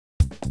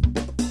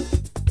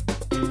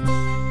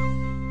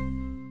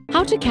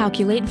How to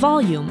calculate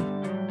volume.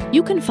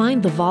 You can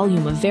find the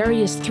volume of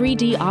various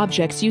 3D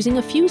objects using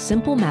a few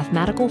simple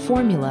mathematical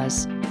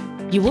formulas.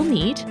 You will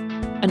need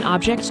an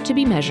object to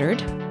be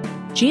measured,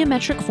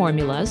 geometric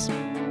formulas,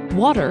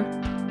 water,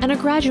 and a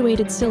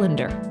graduated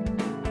cylinder.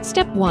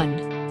 Step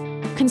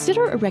 1.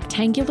 Consider a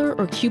rectangular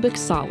or cubic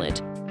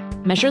solid.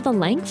 Measure the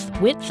length,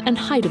 width, and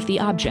height of the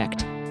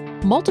object.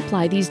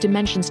 Multiply these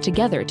dimensions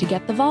together to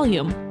get the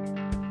volume.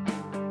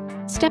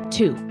 Step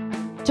 2.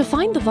 To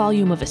find the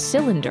volume of a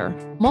cylinder,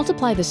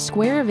 multiply the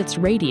square of its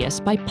radius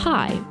by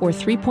pi, or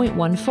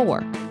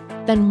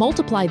 3.14. Then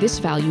multiply this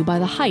value by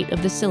the height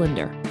of the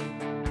cylinder.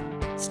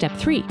 Step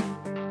 3.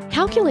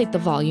 Calculate the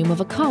volume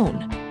of a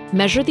cone.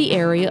 Measure the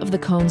area of the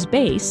cone's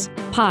base,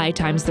 pi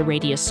times the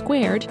radius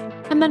squared,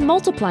 and then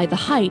multiply the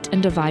height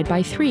and divide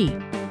by 3.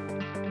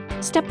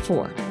 Step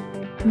 4.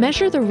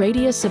 Measure the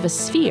radius of a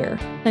sphere,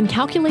 then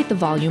calculate the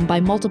volume by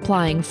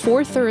multiplying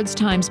 4/3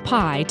 times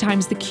pi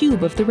times the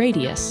cube of the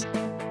radius.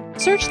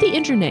 Search the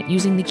internet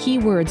using the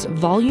keywords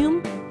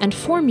volume and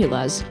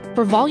formulas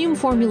for volume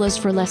formulas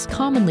for less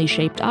commonly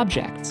shaped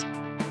objects.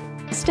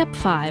 Step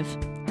 5.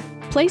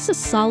 Place a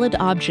solid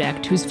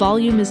object whose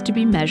volume is to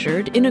be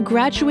measured in a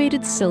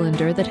graduated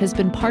cylinder that has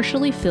been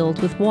partially filled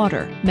with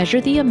water.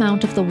 Measure the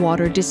amount of the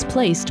water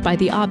displaced by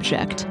the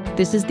object.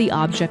 This is the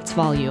object's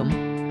volume.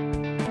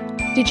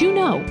 Did you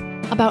know?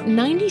 About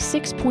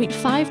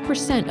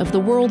 96.5% of the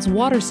world's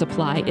water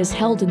supply is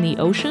held in the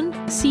ocean,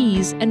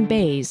 seas, and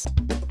bays.